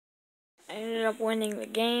I ended up winning the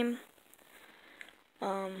game.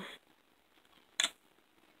 Okay.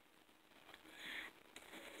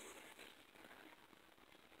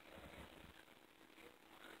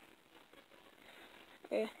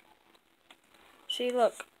 See,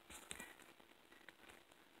 look.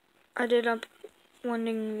 I ended up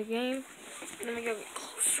winning the game. Let me get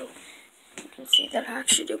close so you can see that I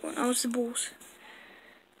actually did win. I was the Bulls.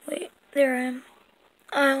 Wait, there I am.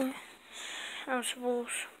 I was the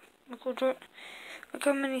Bulls. Michael Jordan. Look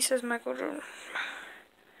how many says Michael Jordan.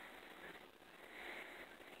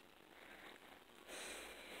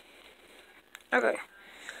 Okay.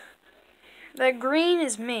 That green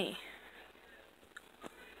is me.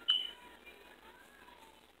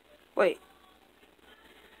 Wait.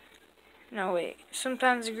 No, wait.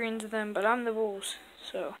 Sometimes the green's them, but I'm the Bulls.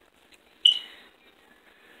 So.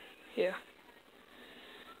 Yeah.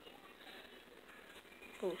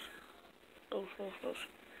 Bulls. Bulls, Bulls, Bulls.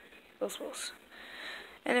 Bulls, Bulls.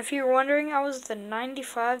 And if you're wondering, I was the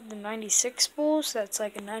 95, the 96 Bulls. That's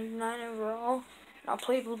like a 99 overall. I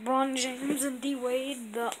played LeBron James and D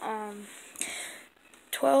Wade, the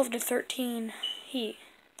 12 to 13 Heat.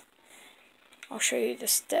 I'll show you the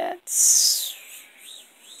stats.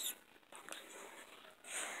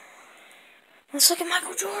 Let's look at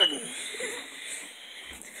Michael Jordan.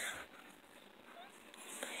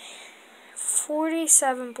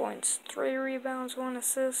 47 points, 3 rebounds, 1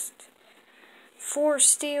 assist, 4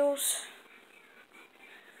 steals.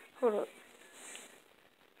 Hold up.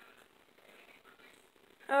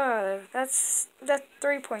 That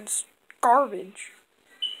 3 points garbage.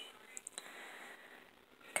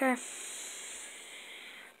 Okay.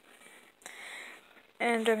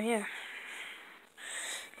 And yeah.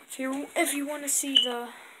 If you want to see the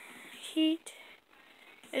Heat,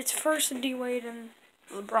 it's first D Wade and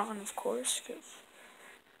LeBron, of course.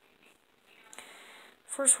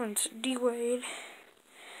 First one's D Wade,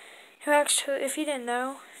 who actually, if you didn't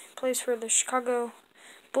know, plays for the Chicago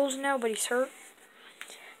Bulls now, but he's hurt.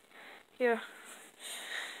 Yeah.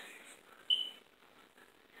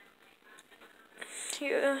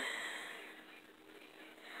 Yeah.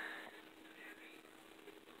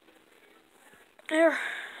 There.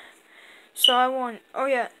 So I won. Oh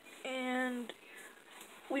yeah, and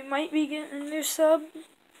we might be getting a new sub,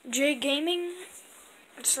 J Gaming.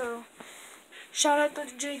 So shout out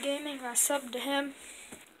to J Gaming. I subbed to him.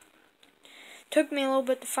 Took me a little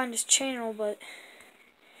bit to find his channel, but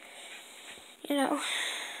you know, I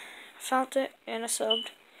found it and I subbed.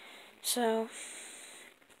 So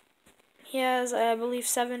he has, I believe,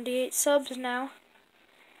 78 subs now,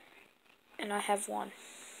 and I have 1.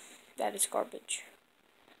 That is garbage.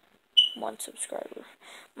 1 subscriber.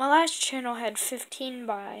 My last channel had 15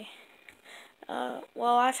 by,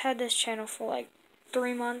 well, I've had this channel for like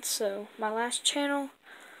 3 months, so my last channel,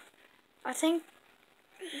 I think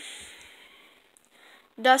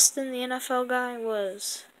Dustin, the NFL guy,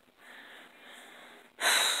 was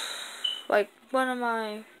like one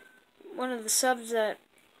of the subs that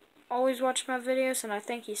always watched my videos, and I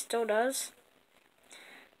think he still does.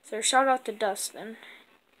 So shout out to Dustin.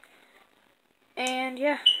 And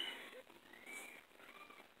yeah.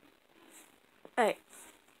 Hey,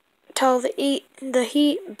 tell the Heat,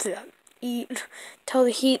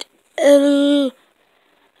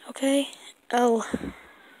 okay?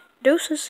 Deuces.